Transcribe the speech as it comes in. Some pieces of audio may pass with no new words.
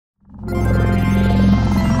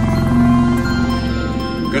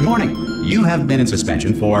Good morning. You have been in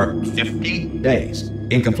suspension for 50 days.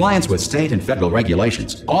 In compliance with state and federal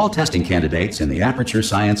regulations, all testing candidates in the Aperture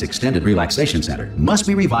Science Extended Relaxation Center must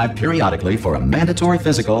be revived periodically for a mandatory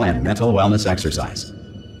physical and mental wellness exercise.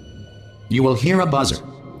 You will hear a buzzer.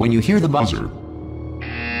 When you hear the buzzer,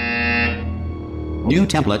 new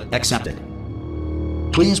template accepted.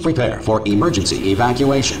 Please prepare for emergency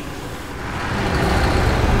evacuation.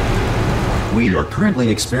 We are currently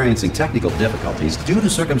experiencing technical difficulties due to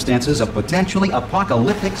circumstances of potentially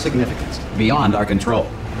apocalyptic significance beyond our control.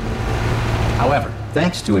 However,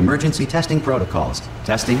 thanks to emergency testing protocols,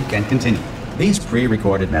 testing can continue. These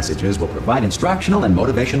pre-recorded messages will provide instructional and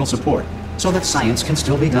motivational support so that science can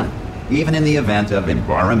still be done, even in the event of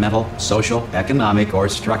environmental, social, economic, or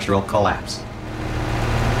structural collapse.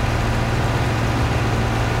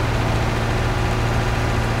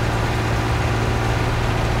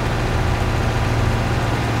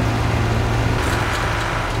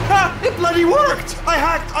 It bloody worked! I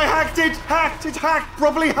hacked it,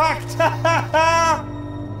 properly hacked!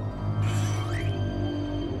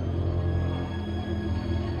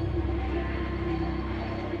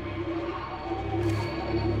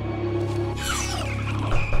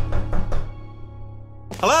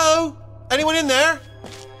 Hello? Anyone in there?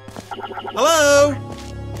 Hello?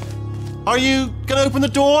 Are you gonna open the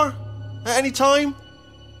door at any time?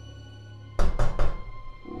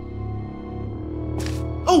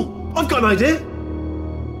 Oh! I've got an idea!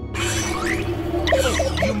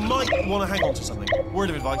 You might want to hang on to something. Word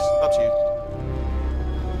of advice, up to you.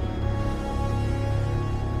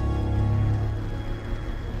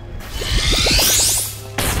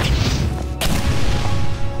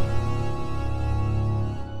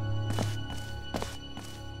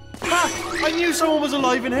 Ha! I knew someone was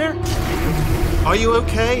alive in here! Are you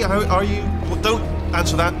okay? Are you... Well, don't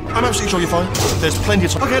answer that. I'm absolutely sure you're fine. There's plenty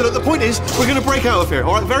of time. Okay, look, the point is, we're gonna break out of here,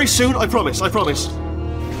 alright? Very soon, I promise. Okay,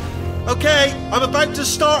 I'm about to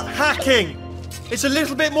start hacking. It's a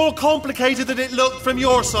little bit more complicated than it looked from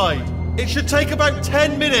your side. It should take about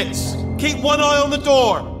 10 minutes. Keep one eye on the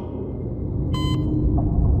door.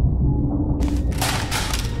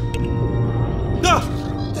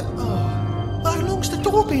 How long's the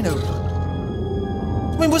door been open?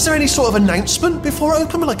 I mean, was there any sort of announcement before it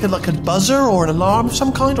opened? Like a buzzer or an alarm of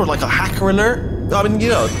some kind? Or like a hacker alert? I mean, you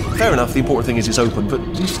know, fair enough, the important thing is it's open, but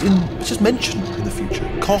just mention in the future.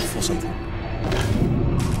 Cough or something.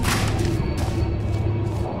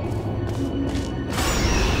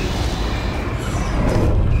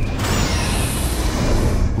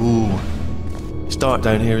 Ooh. It's dark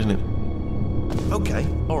down here, isn't it? Okay,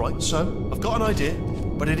 alright, so I've got an idea,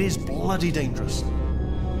 but it is bloody dangerous.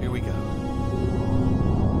 Here we go.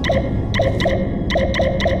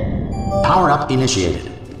 Power up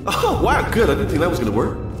initiated. Oh, wow, good. I didn't think that was going to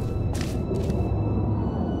work.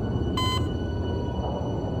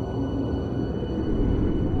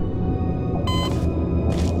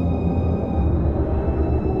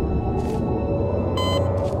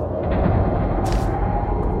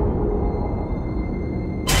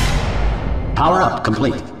 Power up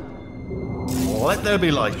complete. Let there be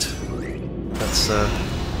light. That's,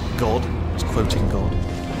 God. It's quoting God.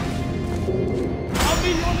 I'll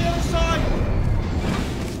meet you on the other side!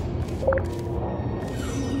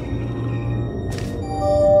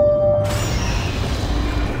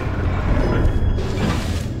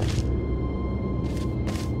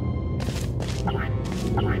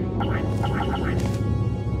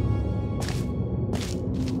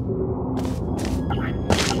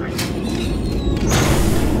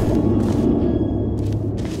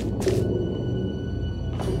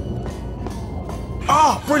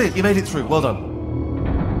 Ah, brilliant! You made it through. Well done.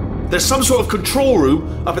 There's some sort of control room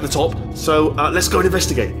up at the top, so let's go and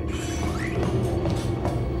investigate.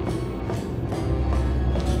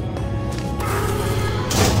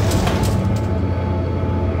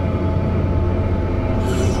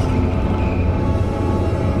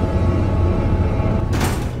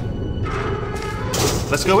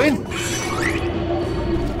 Let's go in.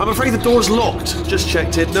 I'm afraid the door's locked. Just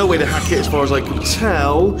checked it. No way to hack it as far as I can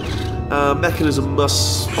tell. Mechanism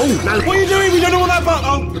must... Oh, now... What are you doing? We don't know what that button...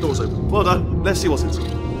 Oh, the door's open. Well done. Let's see what's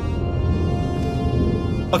inside.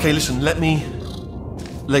 Okay, listen, let me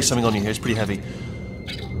lay something on you here. It's pretty heavy.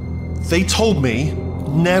 They told me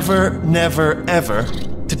never, never, ever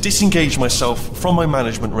to disengage myself from my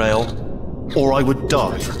management rail or I would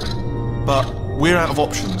die. But we're out of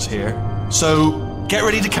options here. So get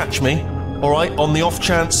ready to catch me, all right, on the off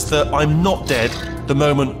chance that I'm not dead the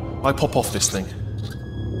moment I pop off this thing.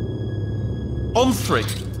 On 3.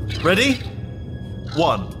 Ready?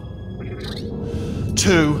 1,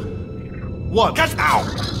 2, 1. Catch! Ow!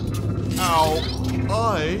 Ow!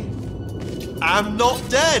 I am not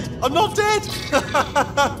dead. I'm not dead.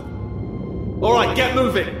 All right, get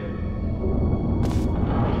moving.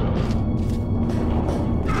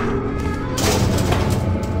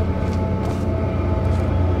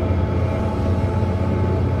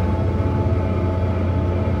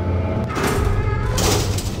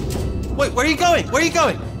 Wait, where are you going? Where are you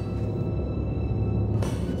going?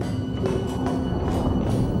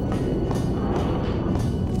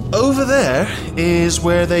 Over there is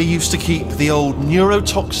where they used to keep the old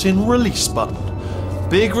neurotoxin release button.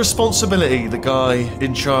 Big responsibility, the guy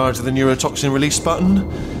in charge of the neurotoxin release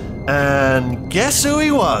button. And guess who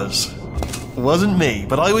he was? It wasn't me,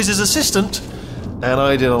 but I was his assistant, and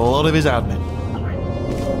I did a lot of his admin.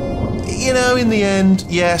 You know, in the end,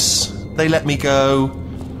 yes, they let me go.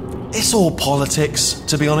 It's all politics,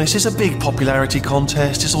 to be honest. It's a big popularity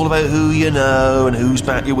contest. It's all about who you know and whose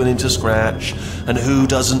back you're willing to scratch and who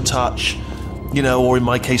doesn't touch, you know, or in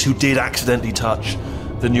my case, who did accidentally touch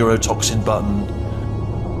the neurotoxin button.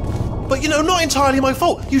 But, you know, not entirely my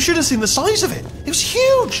fault. You should have seen the size of it. It was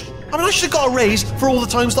huge. I mean, I should have got a raise for all the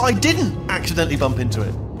times that I didn't accidentally bump into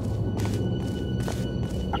it.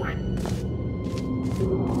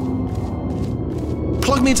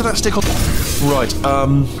 Plug me into that stick on... Right,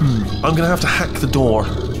 I'm gonna have to hack the door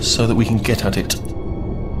so that we can get at it.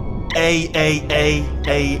 A.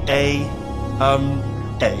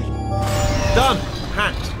 Done!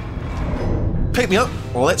 Hacked. Pick me up,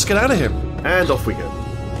 let's get out of here. And off we go.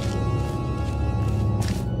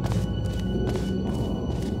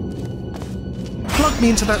 Plug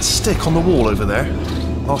me into that stick on the wall over there.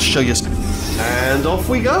 I'll show you. And off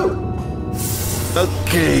we go.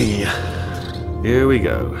 Okay. Here we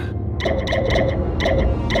go.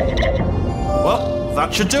 Well,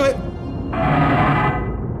 that should do it.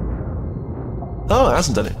 Oh, it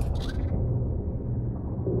hasn't done it.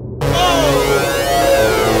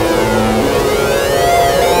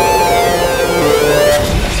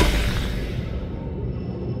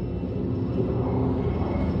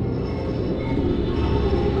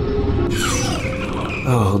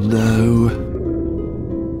 Oh no.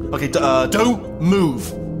 Okay, don't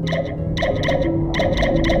move.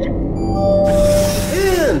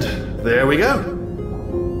 And there we go.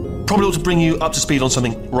 Probably ought to bring you up to speed on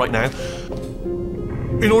something right now.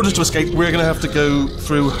 In order to escape, we're going to have to go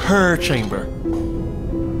through her chamber.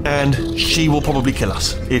 And she will probably kill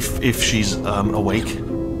us if she's awake.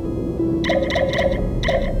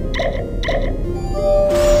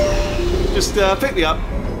 Just pick me up,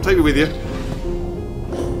 take me with you.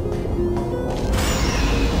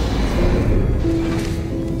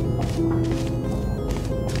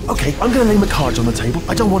 Okay, I'm going to lay my cards on the table.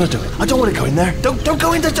 I don't want to do it. I don't want to go in there. Don't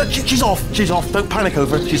go in there. She's off. She's off. Don't panic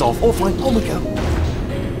over it. She's off. All fine. On we go.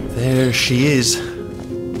 There she is.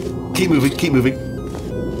 Keep moving. Keep moving.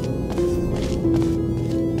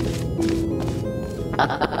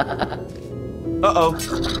 Uh-oh.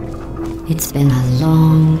 It's been a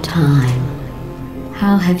long time.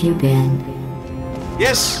 How have you been?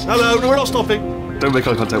 Yes. Hello. No, we're not stopping. Don't make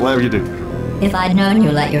eye contact. Whatever you do. If I'd known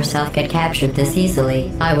you let yourself get captured this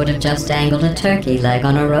easily, I would have just dangled a turkey leg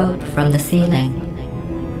on a rope from the ceiling.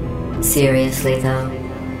 Seriously, though,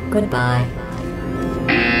 goodbye.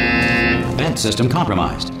 Vent system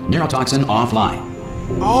compromised. Neurotoxin offline.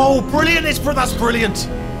 Oh, brilliant! That's brilliant!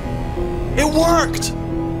 It worked!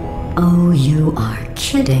 Oh, you are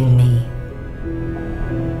kidding me.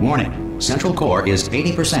 Warning. Central core is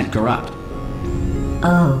 80% corrupt.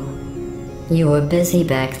 Oh, you were busy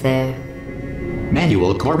back there.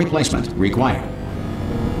 Manual core replacement required.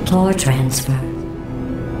 Core transfer.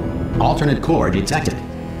 Alternate core detected.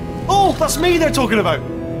 Oh, that's me they're talking about!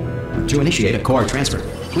 To initiate a core transfer,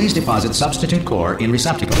 please deposit substitute core in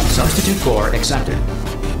receptacle. Substitute core accepted.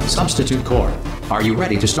 Substitute core. Are you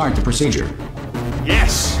ready to start the procedure?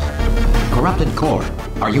 Yes! Corrupted core.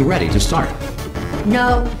 Are you ready to start?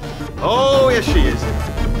 No. Oh, yes she is.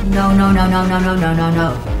 No.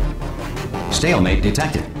 Stalemate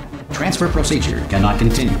detected. Transfer procedure cannot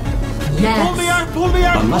continue. Yes. Pull me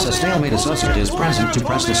out! Unless a stalemate associate is present to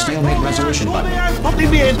press the stalemate resolution button. Leave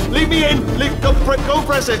me in! Go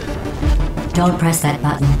press it! Don't press that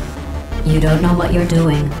button. You don't know what you're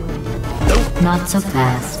doing. Nope. Not so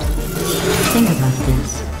fast. Think about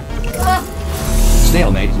this.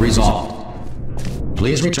 Stalemate resolved.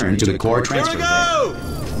 Please return to the core transfer. Here we go!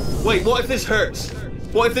 Wait, what if this hurts?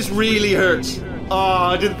 What if this really hurts? Ah,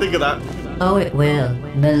 I didn't think of that. Oh, it will.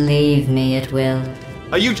 Believe me, it will.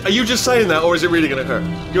 Are you just saying that, or is it really going to hurt?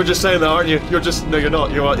 You're just saying that, aren't you? No, you're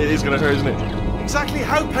not. It is going to hurt, isn't it? Exactly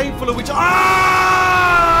how painful are we Get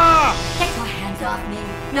your hands off me.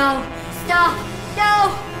 No. Stop.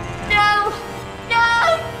 No.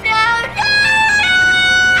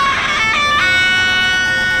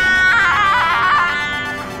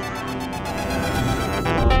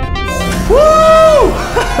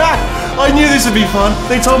 knew this would be fun.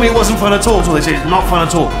 They told me it wasn't fun at all, so they said it's not fun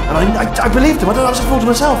at all. And I believed them. I don't know, I just thought to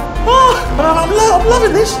myself, but I'm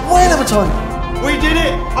loving this. Whale of a time. We did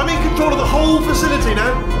it! I'm in control of the whole facility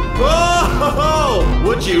now. Whoa!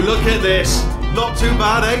 Would you look at this? Not too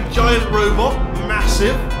bad, eh? Giant robot,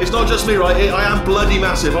 massive. It's not just me, right? I am bloody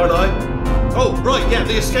massive, aren't I? Oh, right, yeah,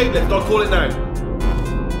 the escape lift. I'll call it now.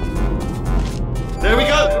 There we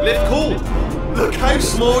go. Lift called. Look how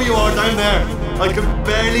small you are down there. I can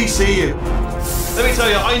barely see you. Let me tell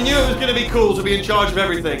you, I knew it was going to be cool to be in charge of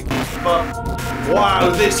everything. But, wow,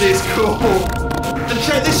 this is cool. And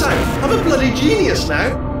check this out. I'm a bloody genius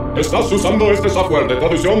now. Estás usando este software de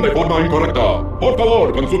traducción de forma incorrecta. Por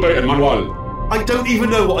favor, consulte el manual. I don't even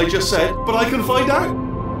know what I just said, but I can find out.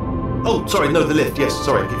 Oh, sorry, no, the lift. Yes,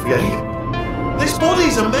 sorry, I keep forgetting. This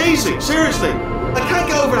body's amazing, seriously. I can't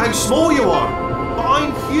get over how small you are, but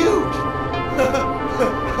I'm huge.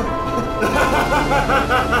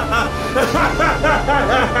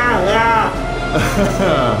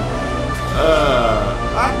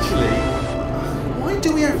 Actually, why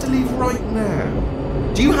do we have to leave right now?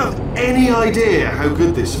 Do you have any idea how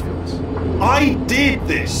good this feels? I did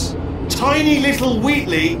this. Tiny little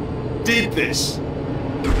Wheatley did this.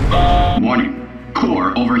 Warning.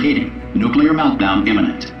 Core overheating. Nuclear meltdown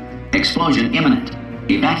imminent. Explosion imminent.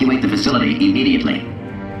 Evacuate the facility immediately.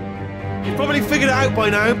 You've probably figured it out by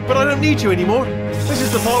now, but I don't need you anymore. This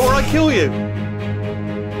is the part where I kill you.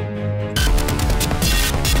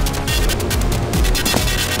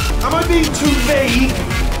 Am I being too vague?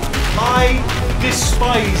 I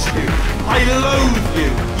despise you. I loathe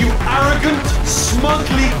you. You arrogant,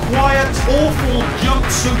 smugly quiet, awful,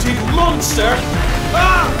 jumpsuited monster.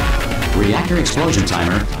 Ah! Reactor explosion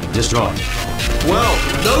timer destroyed. Well,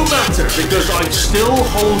 no matter, because I'm still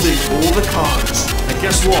holding all the cards. And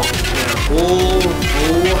guess what? They're all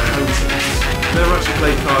houses. Never actually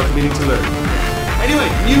played cards, meaning to learn. Anyway,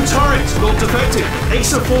 new turret, not defective.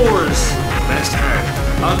 Ace of fours. Best hand.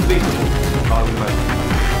 Unbeatable. Carbon man.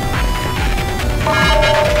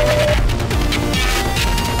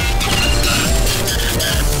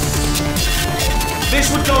 This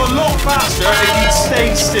would go a lot faster if you'd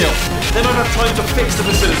stayed still. Then I'd have time to fix the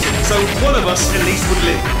facility, so one of us at least would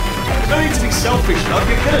live. No need to be selfish, love,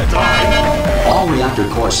 you're gonna die. All reactor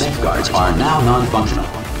core safeguards are now non-functional.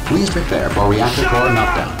 Please prepare for reactor core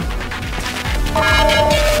meltdown.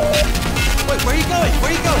 Wait, where are you going?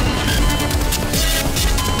 Where are you going?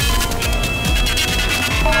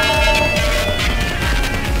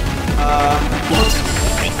 What?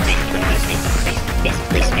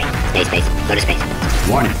 Space. Go to space.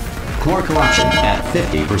 Warning. Core corruption at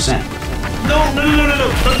 50%. No. Don't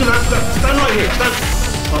do that. Stand right here. Stand.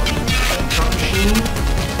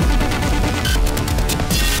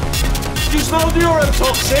 Do you smell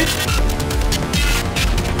neurotoxin?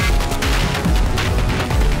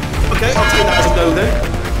 Okay, I'll take that as a no then.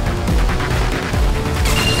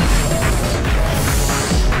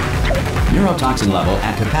 Neurotoxin level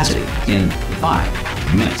at capacity in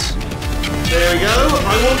 5 minutes. There we go.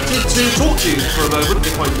 I wanted to talk to you for a moment,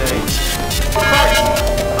 if I may. Right,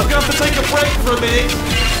 I'm going to have to take a break for a minute.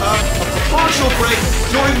 A partial break,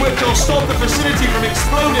 during which I'll stop the facility from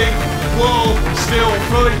exploding while still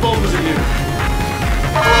throwing bombs at you.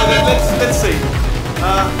 Alright then, let's see.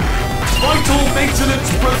 Vital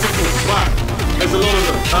maintenance protocols. Wow, there's a lot of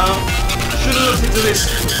them. Should have looked into this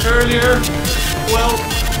earlier. Well,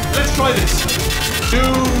 let's try this. Do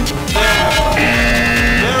there.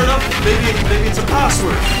 Fair enough. Maybe it's a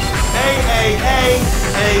password. A.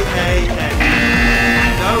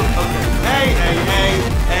 No. Okay.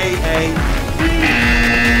 A.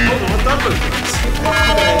 Hold on. What number is this?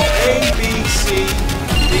 A, B, C,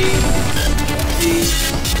 D, H.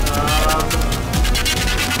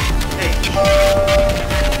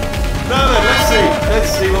 Now then, let's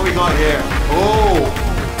see what we got here. Oh.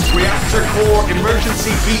 Reactor core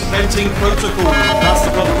emergency heat venting protocol. That's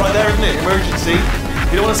the problem right there, isn't it? Emergency.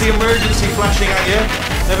 You don't want to see emergency flashing at you.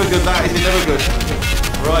 Never good, that is it? Never good.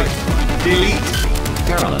 Right. Delete.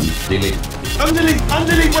 Carolyn, delete. Undelete.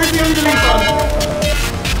 Where's the undelete button?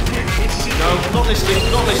 No, not listening.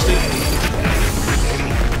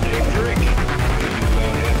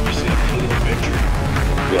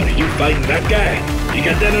 What, are you fighting that guy? You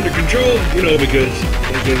got that under control? You know, because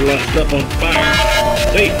there's a lot of stuff on fire.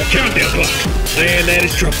 Hey, countdown clock. Man, that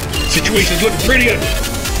is trouble. Situation's looking pretty ugly.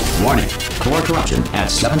 Warning. Core corruption at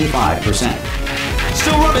 75%.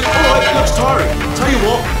 Still running. Alright, it looks tiring. Tell you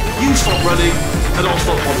what, you stop running and I'll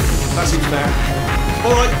stop running. That seems fair.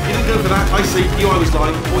 Alright, you didn't go for that. I see. I was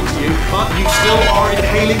lying. Point to you. But you still are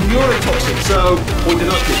inhaling neurotoxin, so point it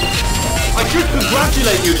up to you. I should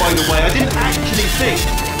congratulate you, by the way. I didn't actually think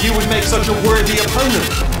you would make such a worthy opponent.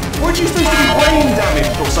 Weren't you supposed to be brain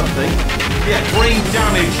damaged or something? Yeah, brain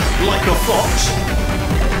damaged like a fox.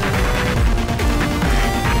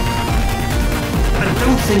 And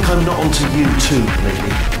don't think I'm not onto you too,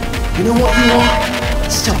 lady. You know what you are?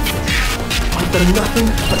 Selfish. I've done nothing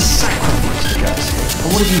but sacrifice to get us here. And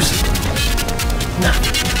what have you sacrificed?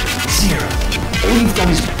 Nothing. Zero. All you've done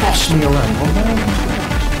is boss me around. Well, now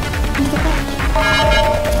who's the boss?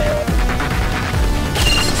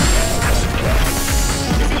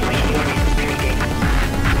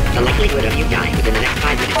 The likelihood of you dying within the next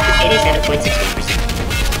 5 minutes is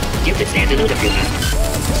 87.61%. You could stand to lose a few pounds.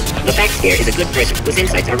 The fact sphere is a good person whose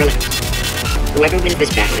insights are relevant. Whoever wins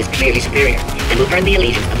this battle is clearly superior and will earn the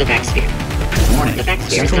allegiance of the fact sphere. Warning, The fact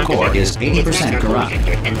sphere central is not core is deserved. Its 80% facts are corrupt.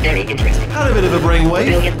 multi-factored and very interesting. Had a bit of a brainwave.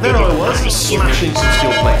 There I was, smashing some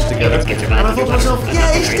steel plates together. And I thought to myself,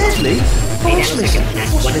 yeah, it's deadly. But what's missing?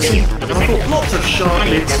 What's missing? I thought lots of sharp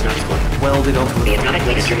bits welded onto The the atomic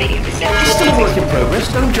weight of uranium is It's still a work in progress,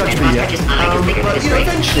 don't judge me yet. But, you know,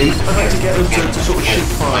 eventually, I'd like to get them to sort of shoot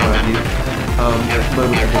fire at you.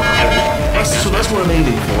 Moments before that's what I'm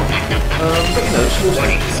aiming for. But, you know, small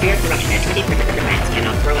Warning, sphere corruption at 20% of the plants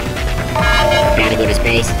cannot throw up. Gotta go to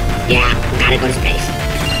space. Yeah, gotta go to space.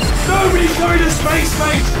 Nobody's going to space,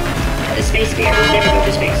 mate! The space sphere will never go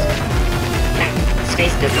to space. Fact,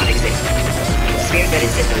 space does not exist. Spheres that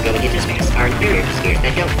insist on going into space are inferior to spheres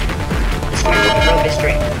that don't. The sphere will control this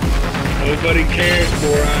string. Nobody cares,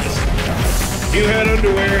 Four Eyes. You had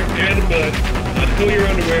underwear and a butt. I'd pull your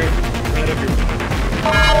underwear right up your butt.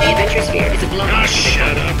 The adventure sphere is a blow. Ah,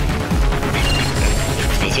 shut up.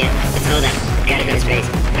 Space yet? Let's hold up. Gotta go to space.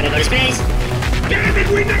 Gotta go to space. Damn it,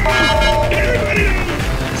 we know! Everybody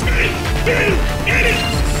knows! Space! Get it!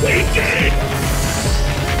 We get it!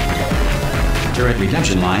 Turret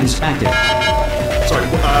redemption lines active. Sorry,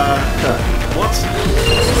 what?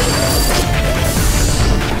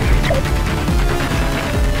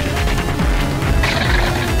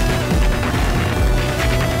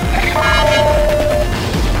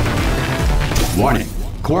 Warning,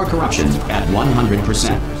 core corruption at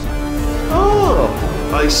 100%. Oh,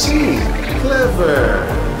 I see. Clever.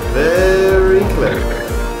 Very clever.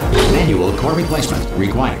 Manual core replacement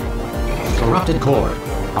required. Corrupted core.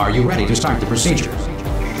 Are you ready to start the procedure?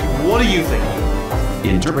 What do you think?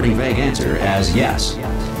 Interpreting vague answer as yes.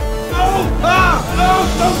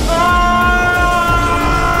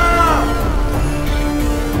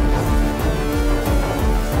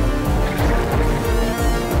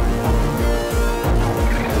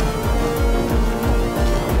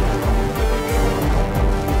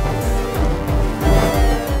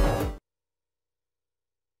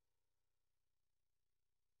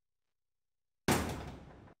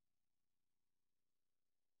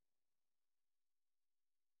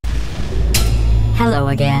 Hello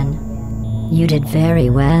again. You did very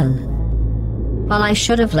well. While I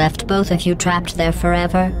should have left both of you trapped there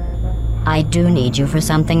forever, I do need you for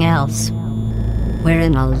something else. We're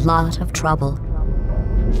in a lot of trouble.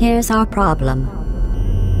 Here's our problem.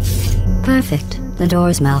 Perfect. The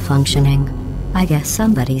door's malfunctioning. I guess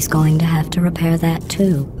somebody's going to have to repair that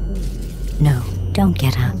too. No, don't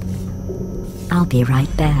get up. I'll be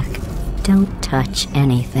right back. Don't touch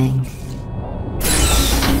anything.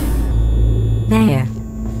 There.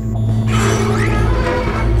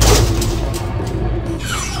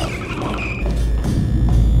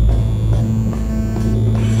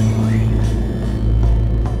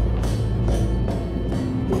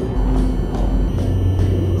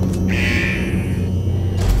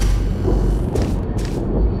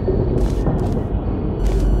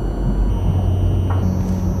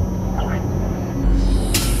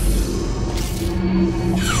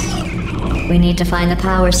 We need to find the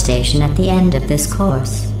power station at the end of this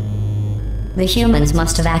course. The humans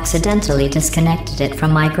must have accidentally disconnected it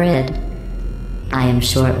from my grid. I am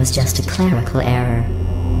sure it was just a clerical error.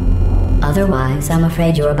 Otherwise, I'm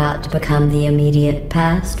afraid you're about to become the immediate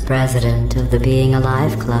past president of the Being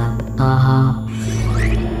Alive Club.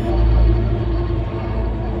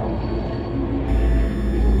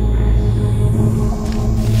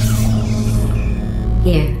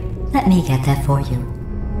 Here, let me get that for you.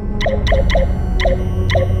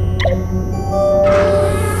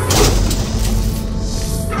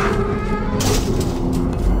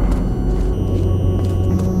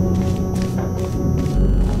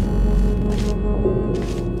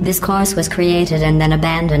 This course was created and then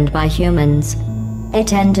abandoned by humans. They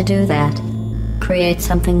tend to do that. Create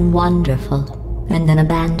something wonderful, and then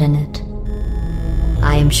abandon it.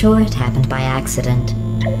 I am sure it happened by accident.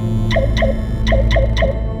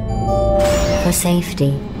 For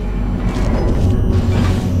safety.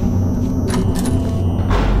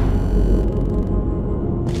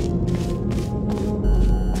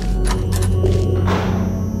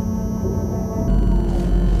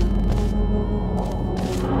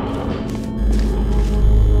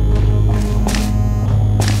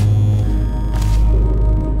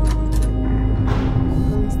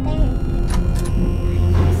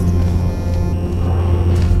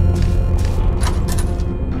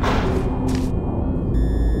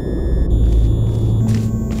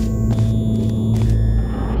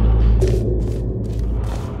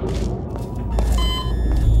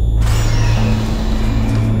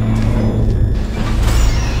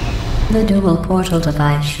 The dual portal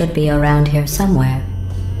device should be around here somewhere.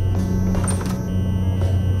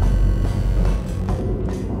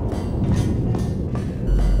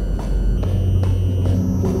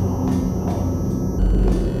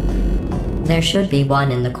 There should be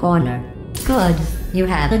one in the corner. Good. You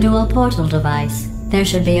have the dual portal device. There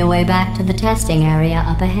should be a way back to the testing area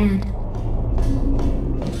up ahead.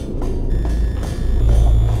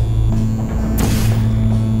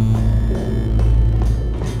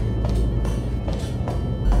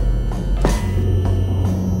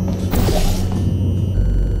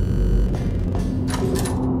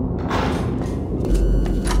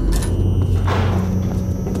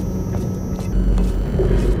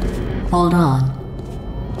 Hold on.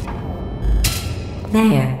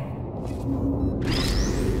 There.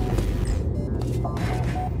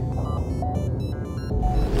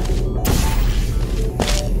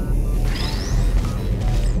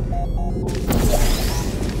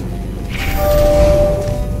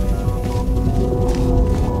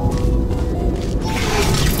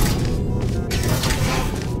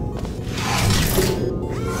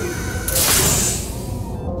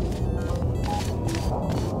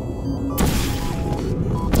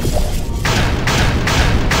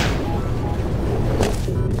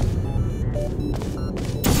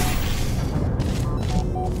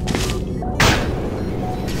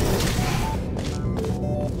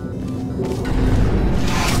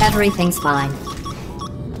 Everything's fine.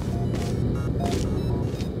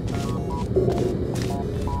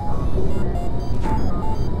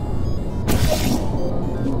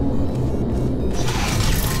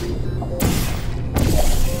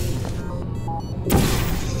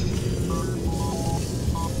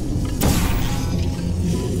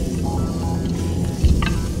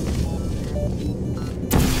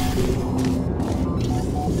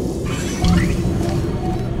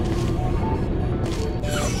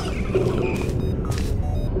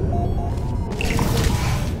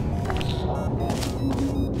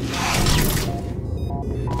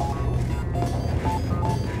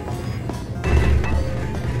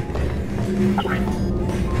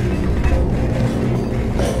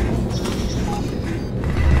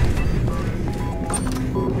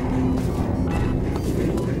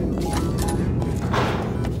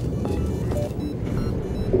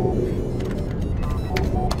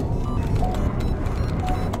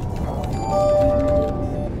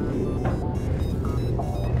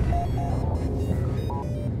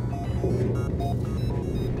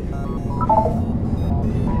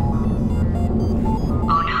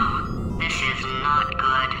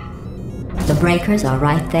 The breakers are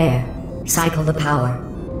right there. Cycle the power.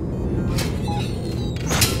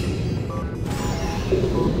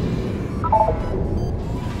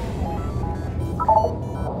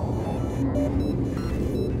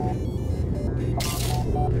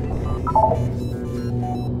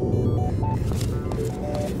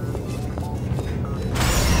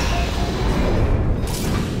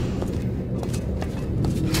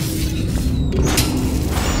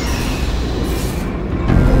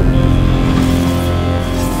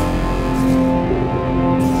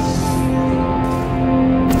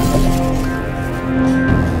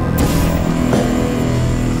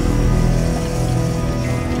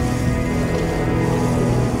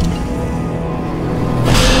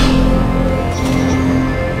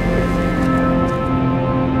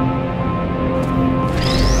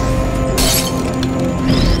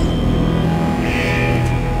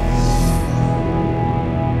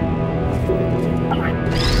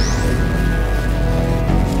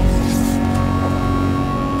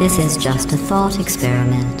 This is just a thought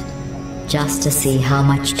experiment, just to see how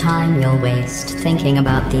much time you'll waste thinking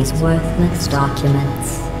about these worthless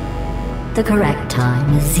documents. The correct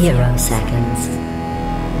time is 0 seconds.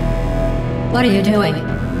 What are you doing?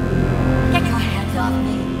 Get your hands off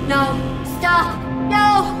me. No, stop,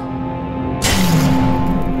 no!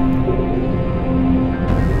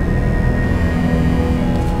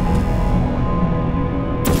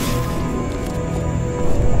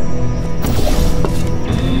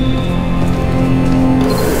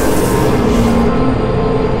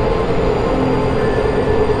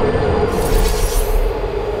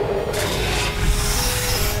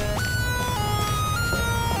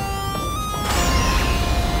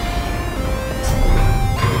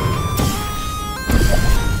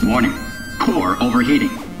 Warning. Core overheating.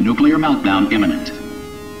 Nuclear meltdown imminent.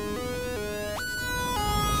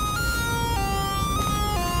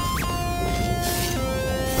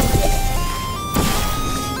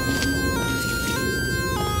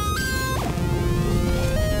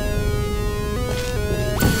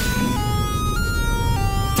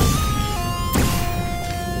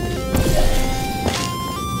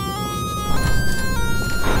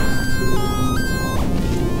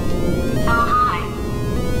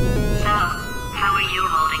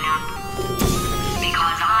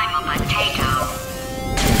 Because I'm a potato.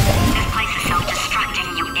 This place is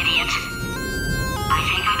self-destructing, you idiot. I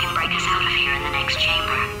think I can break us out of here in the next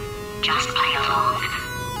chamber. Just play along.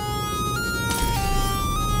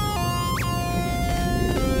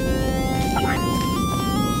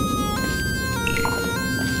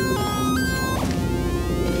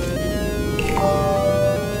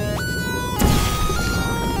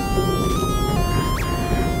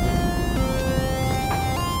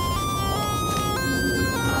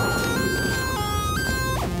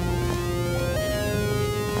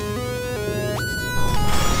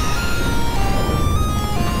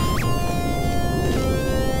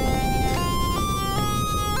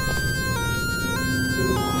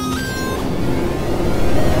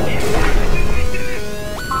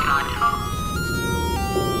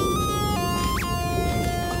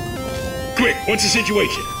 Quick, what's the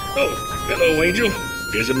situation? Oh, hello, Angel.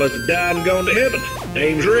 Guess I must have died and gone to heaven.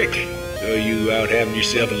 Name's Rick. So you out having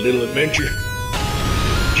yourself a little adventure?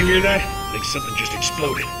 Did you hear that? I think something just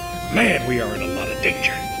exploded. Man, we are in a lot of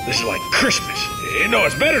danger. This is like Christmas. No,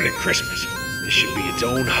 it's better than Christmas. This should be its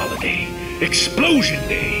own holiday. Explosion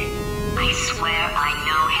Day. I swear I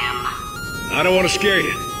know him. I don't want to scare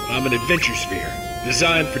you, but I'm an adventure sphere,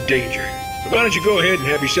 designed for danger. So why don't you go ahead and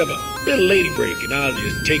have yourself a little lady break, and I'll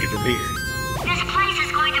just take it from here. This place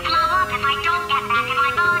is going to blow up if I don't get back in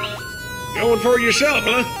my body. Going for it yourself,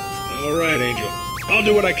 huh? All right, Angel. I'll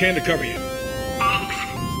do what I can to cover you. Thanks.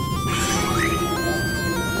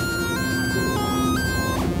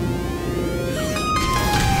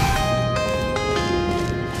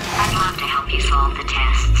 I'd love to help you solve the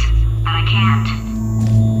tests, but I can't.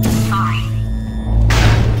 Sorry.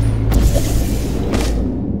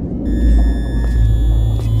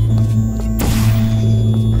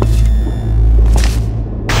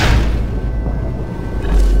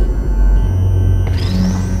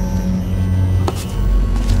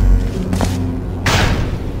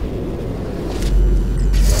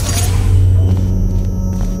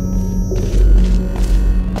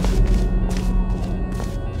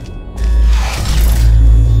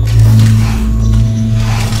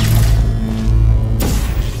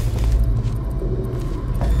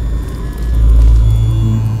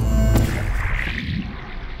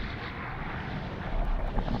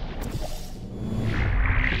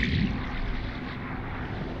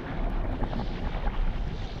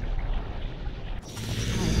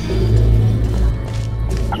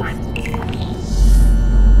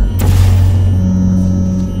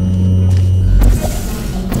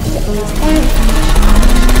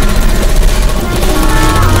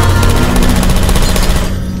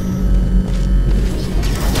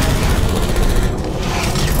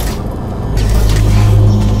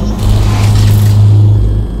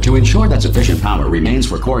 To ensure that sufficient power remains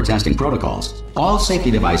for core testing protocols, all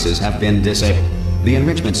safety devices have been disabled. The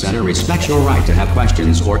Enrichment Center respects your right to have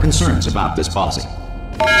questions or concerns about this policy.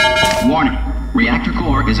 Warning. Reactor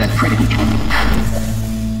core is at critical point.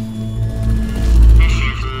 This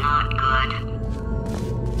is not good.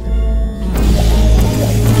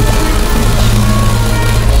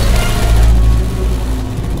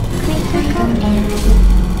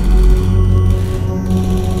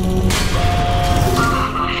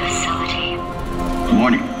 My facility.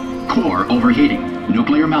 Warning. Core overheating.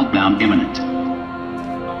 Nuclear meltdown imminent.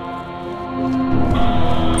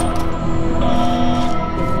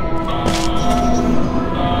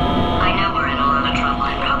 I know we're in a lot of trouble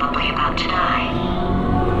and probably about to die.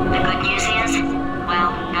 The good news is,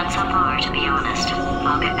 well, not so far, to be honest.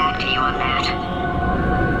 I'll get back to you on that.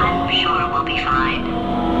 I'm sure we'll be fine.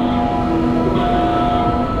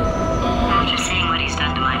 After seeing what he's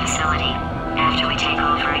done to my facility, after we take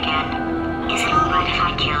over again, is it alright if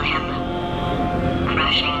I kill him?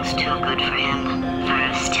 Crushing's too good for him.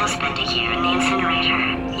 First, he'll spend a year in the incinerator.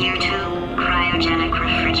 Year 2, cryogenic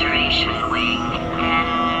refrigeration wing.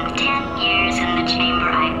 Then 10 years in the chamber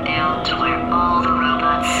I built where all the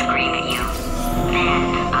robots scream at you.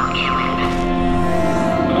 Then I'll kill him.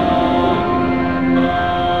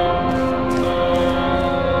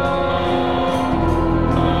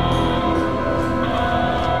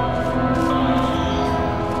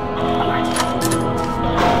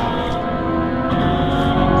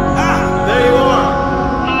 There you are!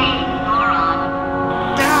 Hey, moron.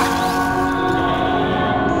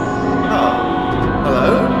 Oh,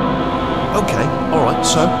 hello? Okay, alright,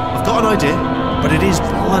 so I've got an idea, but it is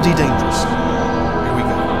bloody dangerous. Here we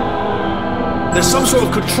go. There's some sort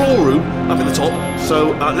of control room up at the top,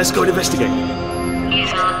 so let's go and investigate.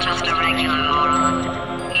 He's not just a regular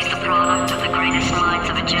moron. He's the product of the greatest minds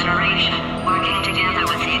of a generation, working together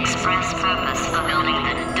with the express purpose of building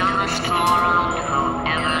the dumbest moron who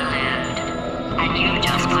ever lived.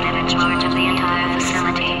 entire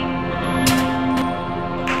facility.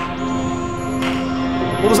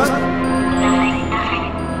 What was that?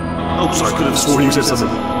 Nothing. Oh, sorry, I could have sworn you said something.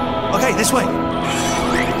 Okay, this way.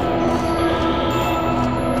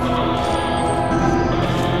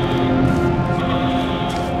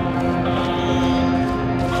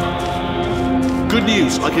 Good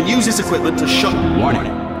news, I can use this equipment to shut...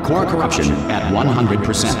 Warning. Core corruption at 100%.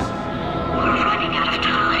 We're running out of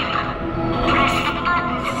time. Press the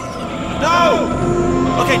button. No!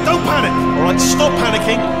 Okay, don't panic. All right, stop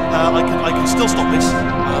panicking. I can still stop this.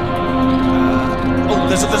 Oh,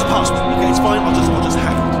 there's a password. Okay, it's fine. I'll just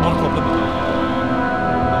hack it. Not a problem.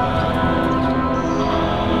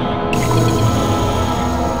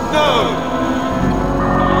 No!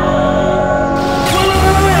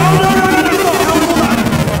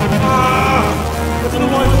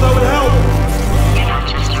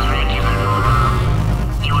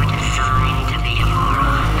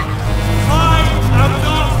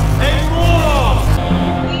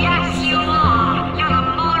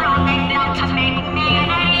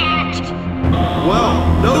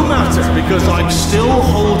 Because I'm still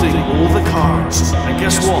holding all the cards. And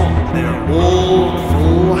guess what? They're all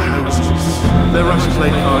full houses. They're Russian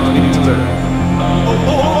playing cards we need to learn.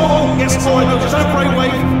 Oh, yes, all right, no, just have a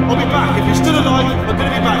brainwave. I'll be back. If you're still alive, I'm going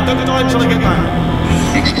to be back. Don't die until I get back.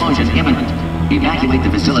 Explosion imminent. Evacuate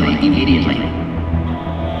the facility immediately.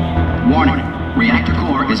 Warning. Reactor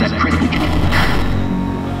core is at critical...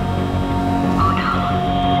 Oh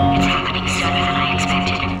no. It's happening sooner than I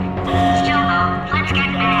expected. Still though, let's get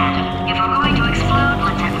mad. If we're going to explode,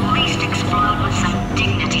 let's at least explode with some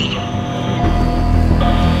dignity.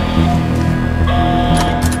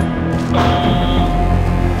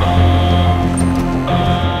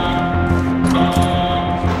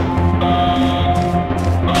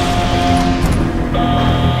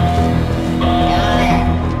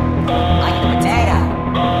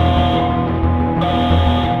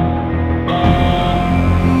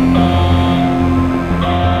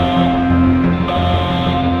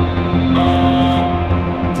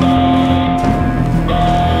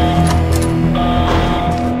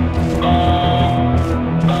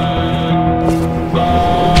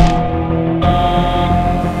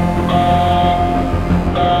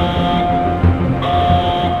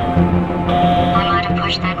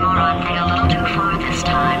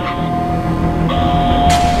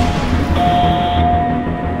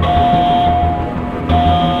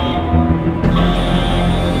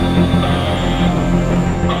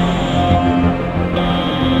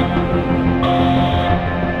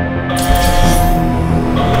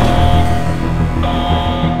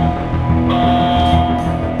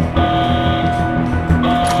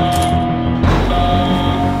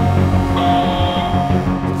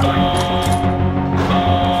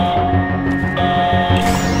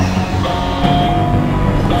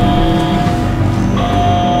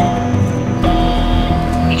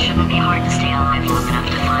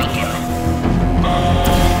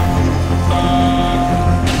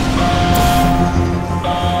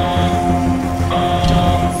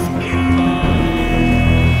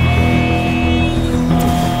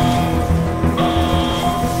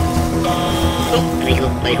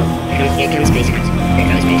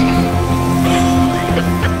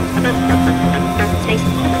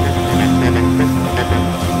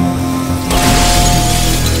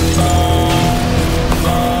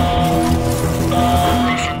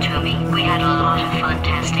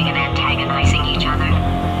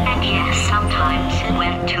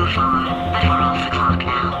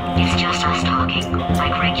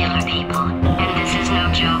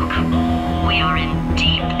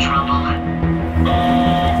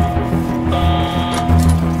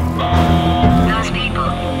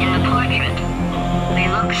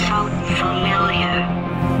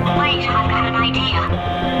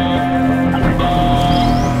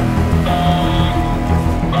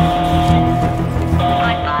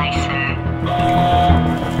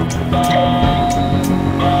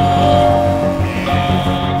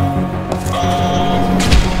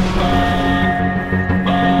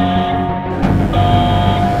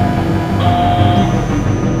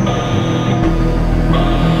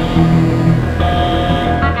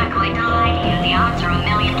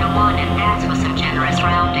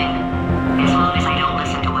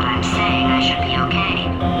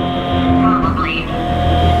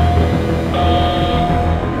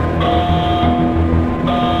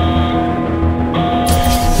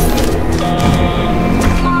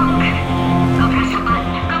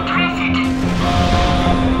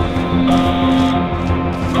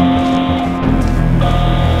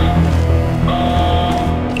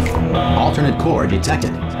 Core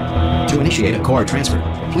detected. To initiate a core transfer,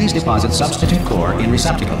 please deposit substitute core in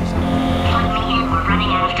receptacles. Plug me in, we're running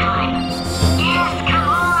out of time. Yes, come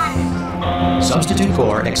on! Substitute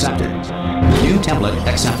core accepted. New template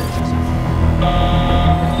accepted.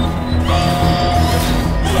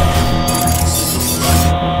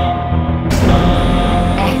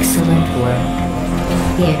 Excellent work.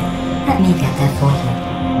 Here, let me get that for you.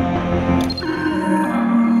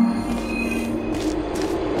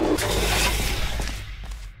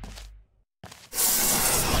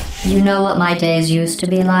 You know what my days used to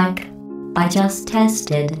be like? I just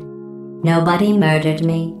tested. Nobody murdered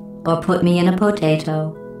me, or put me in a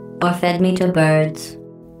potato, or fed me to birds.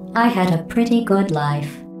 I had a pretty good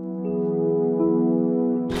life.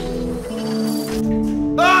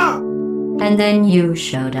 Ah! And then you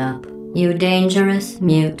showed up, you dangerous,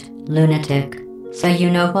 mute lunatic. So you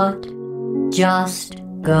know what? Just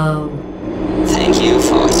go. Thank you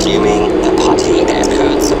for assuming the potty